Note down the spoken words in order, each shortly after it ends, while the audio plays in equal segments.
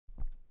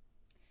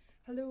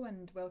Hello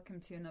and welcome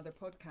to another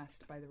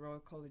podcast by the Royal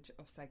College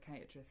of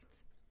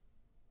Psychiatrists.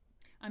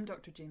 I'm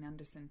Dr. Jane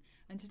Anderson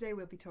and today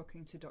we'll be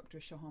talking to Dr.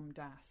 Sohom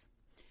Das.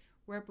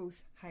 We're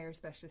both higher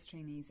specialist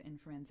trainees in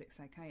forensic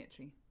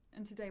psychiatry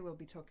and today we'll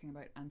be talking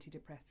about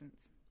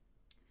antidepressants.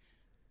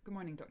 Good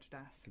morning, Dr.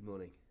 Das. Good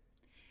morning.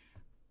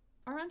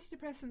 Are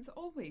antidepressants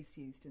always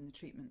used in the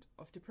treatment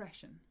of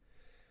depression?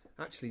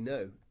 Actually,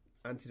 no.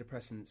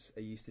 Antidepressants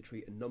are used to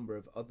treat a number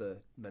of other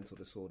mental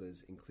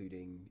disorders,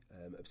 including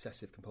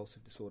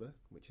obsessive-compulsive disorder,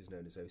 which is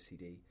known as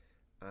OCD,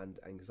 and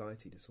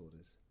anxiety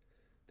disorders.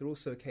 They're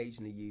also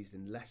occasionally used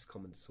in less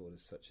common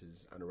disorders such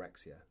as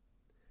anorexia.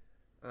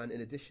 And in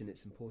addition,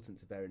 it's important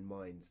to bear in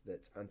mind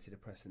that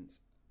antidepressants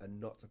are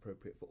not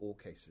appropriate for all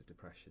cases of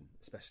depression,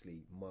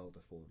 especially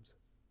milder forms.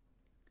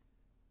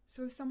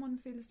 So if someone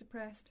feels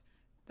depressed,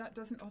 that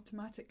doesn't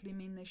automatically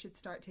mean they should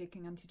start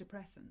taking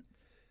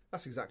antidepressants?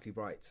 That's exactly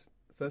right.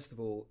 First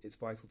of all, it's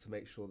vital to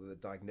make sure that the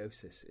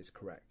diagnosis is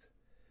correct.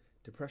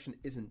 Depression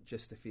isn't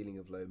just a feeling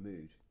of low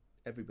mood.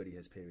 Everybody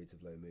has periods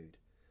of low mood.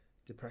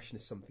 Depression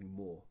is something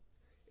more.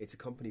 It's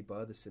accompanied by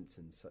other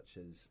symptoms such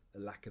as a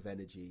lack of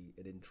energy,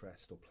 an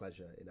interest or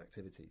pleasure in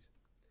activities.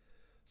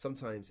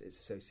 Sometimes it's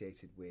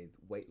associated with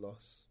weight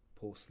loss,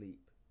 poor sleep,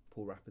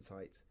 poor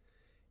appetite.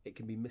 It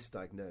can be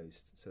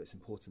misdiagnosed, so it's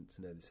important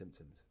to know the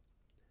symptoms.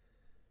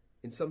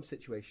 In some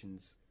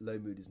situations, low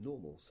mood is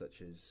normal,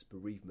 such as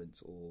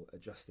bereavement or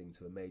adjusting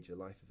to a major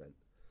life event.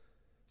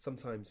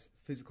 Sometimes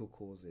physical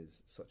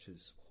causes, such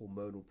as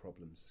hormonal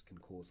problems, can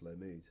cause low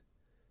mood.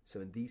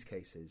 So in these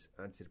cases,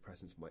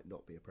 antidepressants might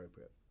not be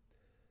appropriate.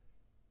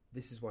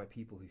 This is why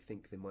people who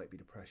think they might be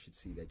depressed should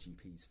see their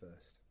GPs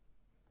first.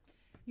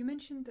 You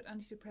mentioned that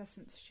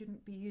antidepressants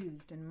shouldn't be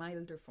used in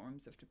milder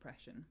forms of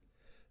depression.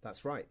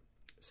 That's right.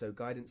 So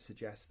guidance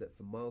suggests that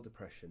for mild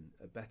depression,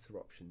 a better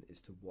option is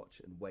to watch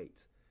and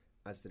wait,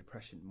 as the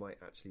depression might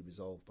actually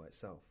resolve by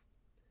itself.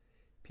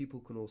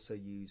 People can also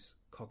use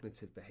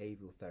cognitive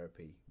behavioural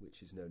therapy,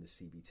 which is known as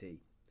CBT.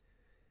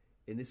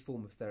 In this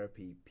form of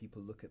therapy,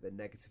 people look at their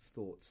negative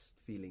thoughts,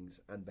 feelings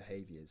and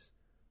behaviours,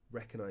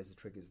 recognise the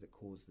triggers that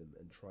cause them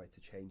and try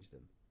to change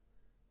them.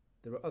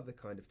 There are other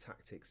kind of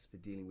tactics for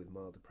dealing with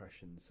mild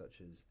depression,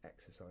 such as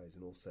exercise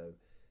and also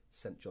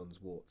St.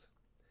 John's wort.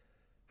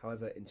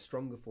 However, in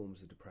stronger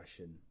forms of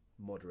depression,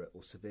 moderate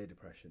or severe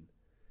depression,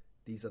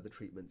 these other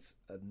treatments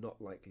are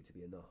not likely to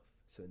be enough,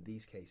 so in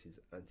these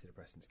cases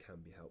antidepressants can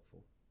be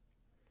helpful.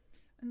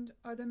 And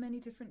are there many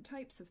different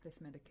types of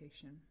this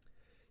medication?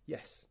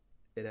 Yes,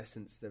 in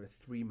essence there are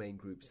three main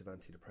groups of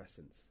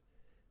antidepressants.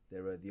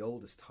 There are the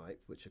oldest type,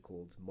 which are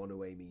called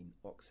monoamine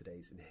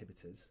oxidase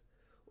inhibitors,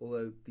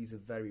 although these are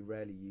very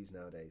rarely used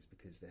nowadays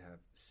because they have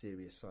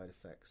serious side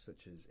effects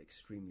such as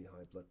extremely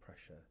high blood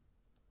pressure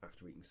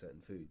after eating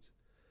certain foods.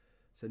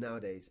 So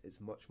nowadays it's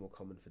much more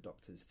common for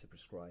doctors to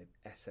prescribe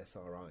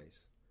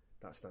SSRIs.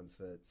 That stands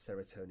for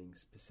serotonin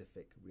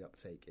specific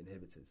reuptake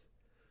inhibitors.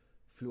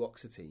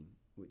 Fluoxetine,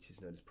 which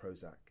is known as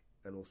Prozac,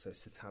 and also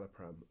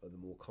citalopram are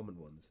the more common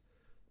ones,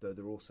 though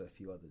there are also a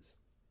few others.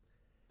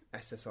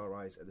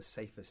 SSRIs are the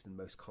safest and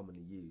most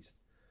commonly used.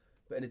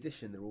 But in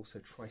addition, there are also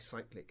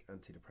tricyclic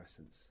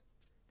antidepressants.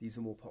 These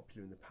are more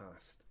popular in the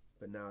past,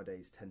 but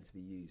nowadays tend to be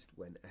used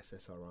when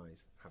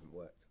SSRIs haven't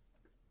worked.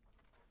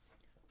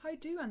 How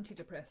do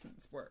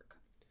antidepressants work?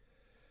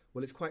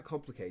 Well, it's quite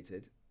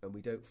complicated and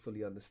we don't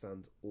fully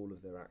understand all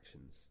of their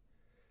actions.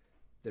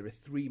 There are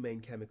three main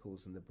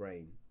chemicals in the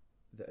brain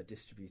that are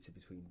distributed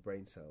between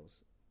brain cells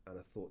and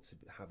are thought to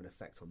have an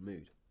effect on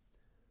mood.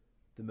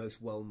 The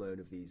most well-known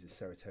of these is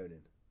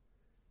serotonin.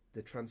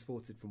 They're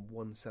transported from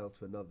one cell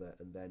to another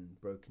and then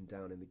broken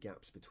down in the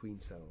gaps between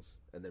cells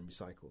and then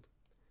recycled.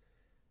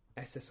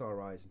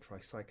 SSRIs and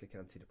tricyclic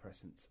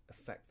antidepressants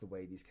affect the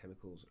way these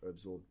chemicals are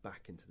absorbed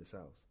back into the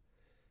cells.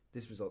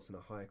 This results in a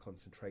higher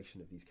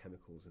concentration of these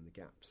chemicals in the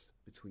gaps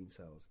between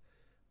cells,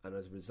 and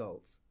as a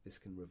result, this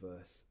can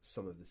reverse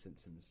some of the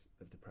symptoms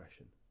of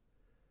depression.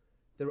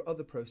 There are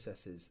other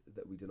processes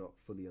that we do not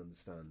fully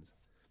understand,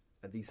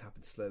 and these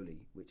happen slowly,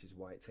 which is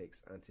why it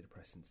takes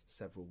antidepressants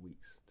several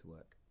weeks to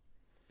work.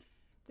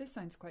 This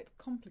sounds quite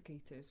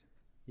complicated.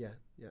 Yeah,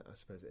 I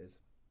suppose it is.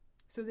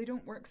 So they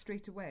don't work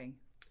straight away?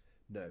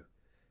 No.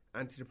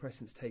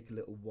 Antidepressants take a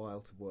little while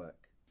to work.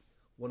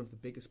 One of the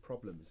biggest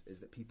problems is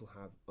that people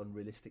have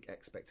unrealistic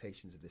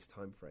expectations of this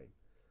time frame.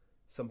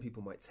 Some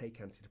people might take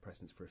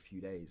antidepressants for a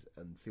few days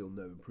and feel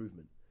no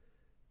improvement.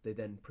 They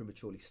then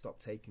prematurely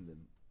stop taking them,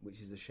 which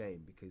is a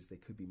shame because they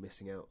could be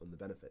missing out on the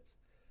benefits.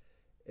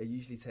 It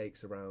usually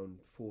takes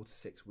around 4 to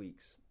 6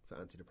 weeks for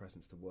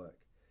antidepressants to work.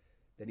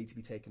 They need to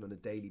be taken on a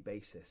daily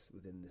basis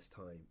within this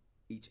time.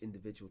 Each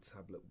individual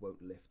tablet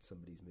won't lift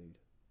somebody's mood.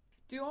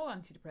 Do all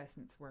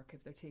antidepressants work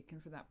if they're taken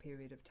for that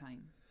period of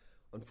time?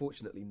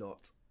 Unfortunately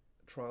not.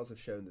 Trials have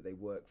shown that they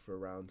work for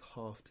around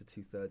half to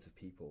two-thirds of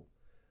people.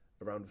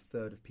 Around a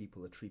third of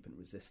people are treatment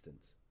resistant.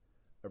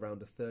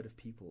 Around a third of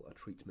people are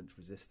treatment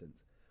resistant,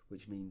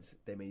 which means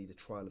they may need a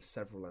trial of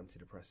several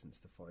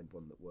antidepressants to find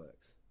one that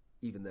works.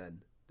 Even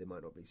then, they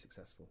might not be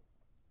successful.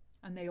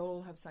 And they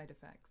all have side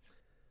effects?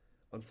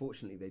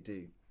 Unfortunately, they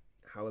do.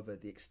 However,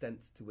 the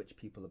extent to which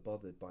people are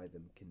bothered by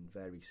them can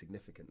vary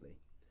significantly.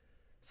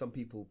 Some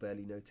people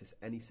barely notice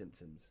any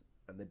symptoms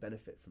and they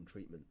benefit from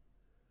treatment.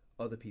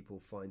 Other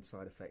people find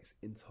side effects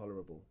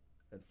intolerable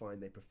and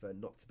find they prefer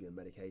not to be on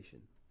medication.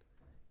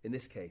 In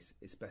this case,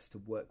 it's best to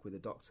work with a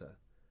doctor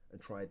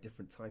and try a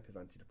different type of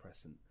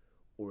antidepressant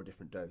or a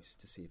different dose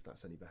to see if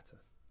that's any better.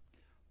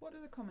 What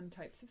are the common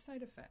types of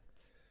side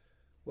effects?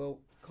 Well,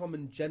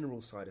 common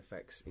general side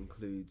effects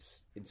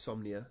includes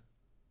insomnia,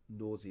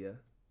 nausea,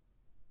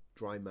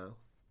 dry mouth,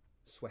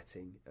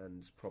 sweating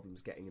and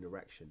problems getting an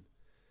erection.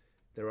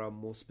 There are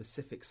more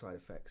specific side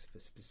effects for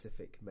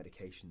specific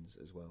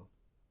medications as well.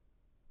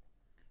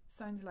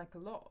 Sounds like a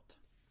lot.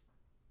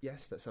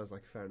 Yes, that sounds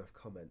like a fair enough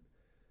comment,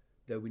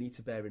 though we need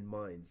to bear in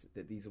mind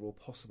that these are all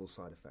possible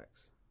side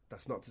effects.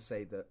 That's not to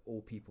say that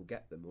all people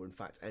get them, or in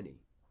fact any.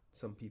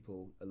 Some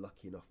people are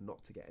lucky enough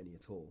not to get any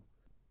at all,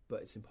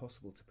 but it's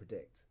impossible to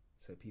predict,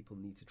 so people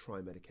need to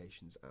try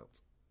medications out.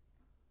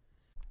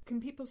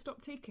 Can people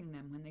stop taking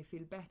them when they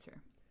feel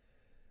better?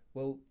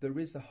 Well, there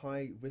is a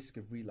high risk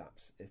of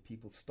relapse if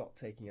people stop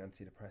taking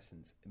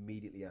antidepressants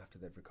immediately after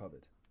they've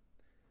recovered.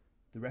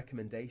 The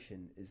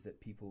recommendation is that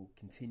people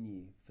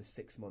continue for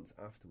 6 months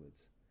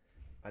afterwards,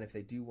 and if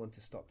they do want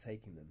to stop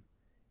taking them,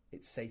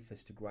 it's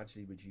safest to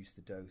gradually reduce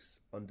the dose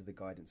under the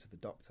guidance of a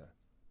doctor.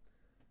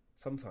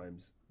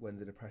 Sometimes, when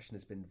the depression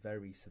has been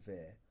very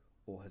severe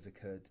or has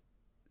occurred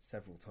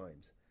several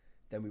times,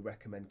 then we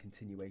recommend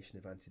continuation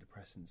of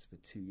antidepressants for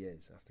 2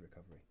 years after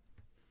recovery.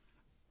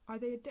 Are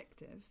they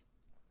addictive?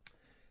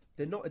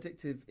 They're not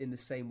addictive in the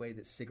same way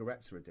that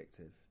cigarettes are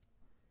addictive.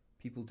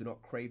 People do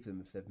not crave them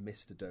if they've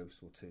missed a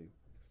dose or two.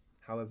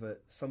 However,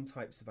 some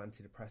types of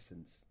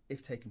antidepressants,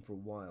 if taken for a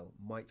while,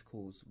 might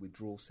cause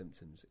withdrawal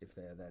symptoms if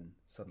they are then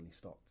suddenly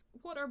stopped.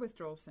 What are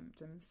withdrawal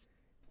symptoms?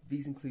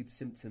 These include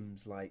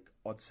symptoms like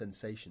odd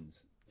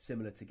sensations,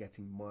 similar to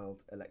getting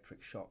mild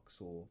electric shocks,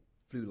 or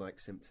flu-like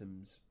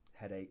symptoms,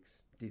 headaches,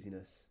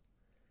 dizziness.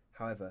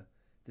 However,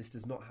 this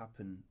does not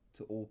happen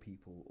to all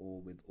people or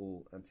with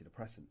all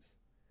antidepressants.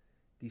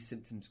 These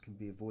symptoms can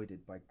be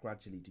avoided by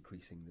gradually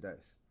decreasing the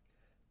dose.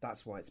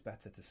 That's why it's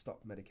better to stop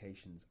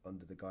medications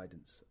under the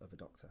guidance of a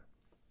doctor.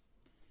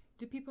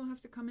 Do people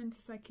have to come into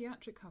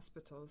psychiatric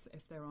hospitals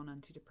if they're on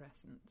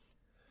antidepressants?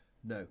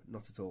 No,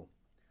 not at all.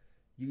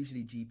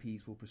 Usually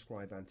GPs will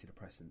prescribe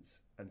antidepressants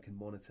and can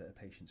monitor a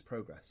patient's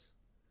progress.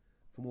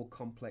 For more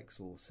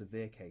complex or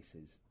severe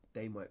cases,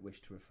 they might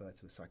wish to refer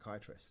to a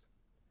psychiatrist.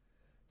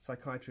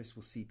 Psychiatrists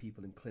will see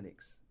people in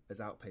clinics as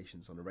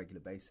outpatients on a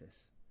regular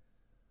basis.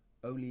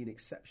 Only in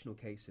exceptional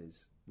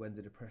cases, when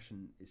the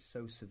depression is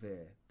so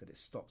severe that it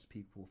stops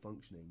people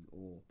functioning,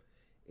 or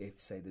if,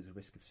 say, there's a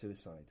risk of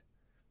suicide,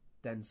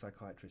 then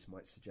psychiatrists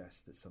might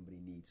suggest that somebody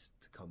needs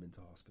to come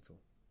into hospital.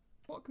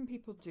 What can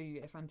people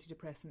do if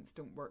antidepressants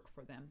don't work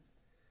for them?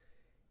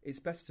 It's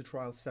best to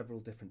trial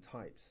several different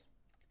types.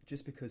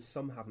 Just because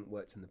some haven't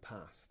worked in the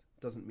past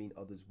doesn't mean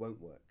others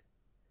won't work.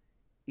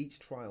 Each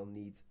trial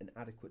needs an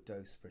adequate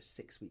dose for a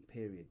 6-week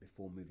period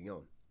before moving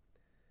on.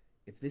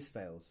 If this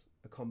fails,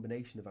 a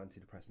combination of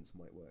antidepressants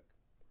might work.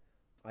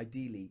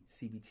 Ideally,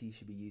 CBT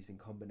should be used in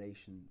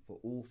combination for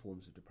all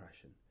forms of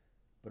depression,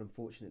 but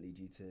unfortunately,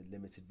 due to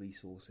limited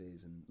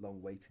resources and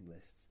long waiting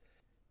lists,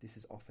 this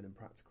is often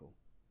impractical.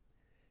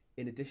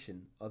 In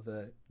addition,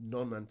 other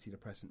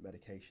non-antidepressant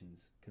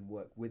medications can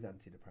work with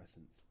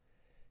antidepressants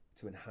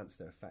to enhance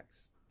their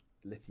effects.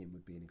 Lithium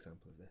would be an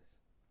example of this.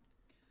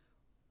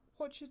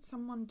 What should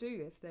someone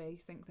do if they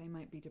think they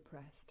might be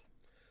depressed?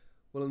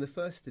 Well, in the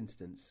first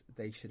instance,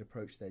 they should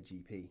approach their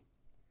GP.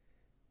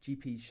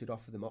 GPs should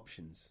offer them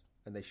options,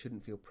 and they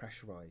shouldn't feel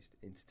pressurised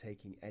into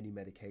taking any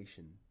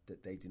medication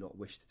that they do not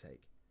wish to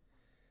take.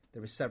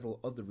 There are several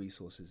other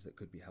resources that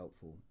could be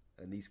helpful,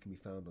 and these can be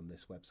found on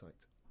this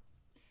website.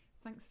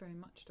 Thanks very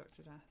much,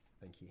 Dr. Das.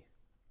 Thank you.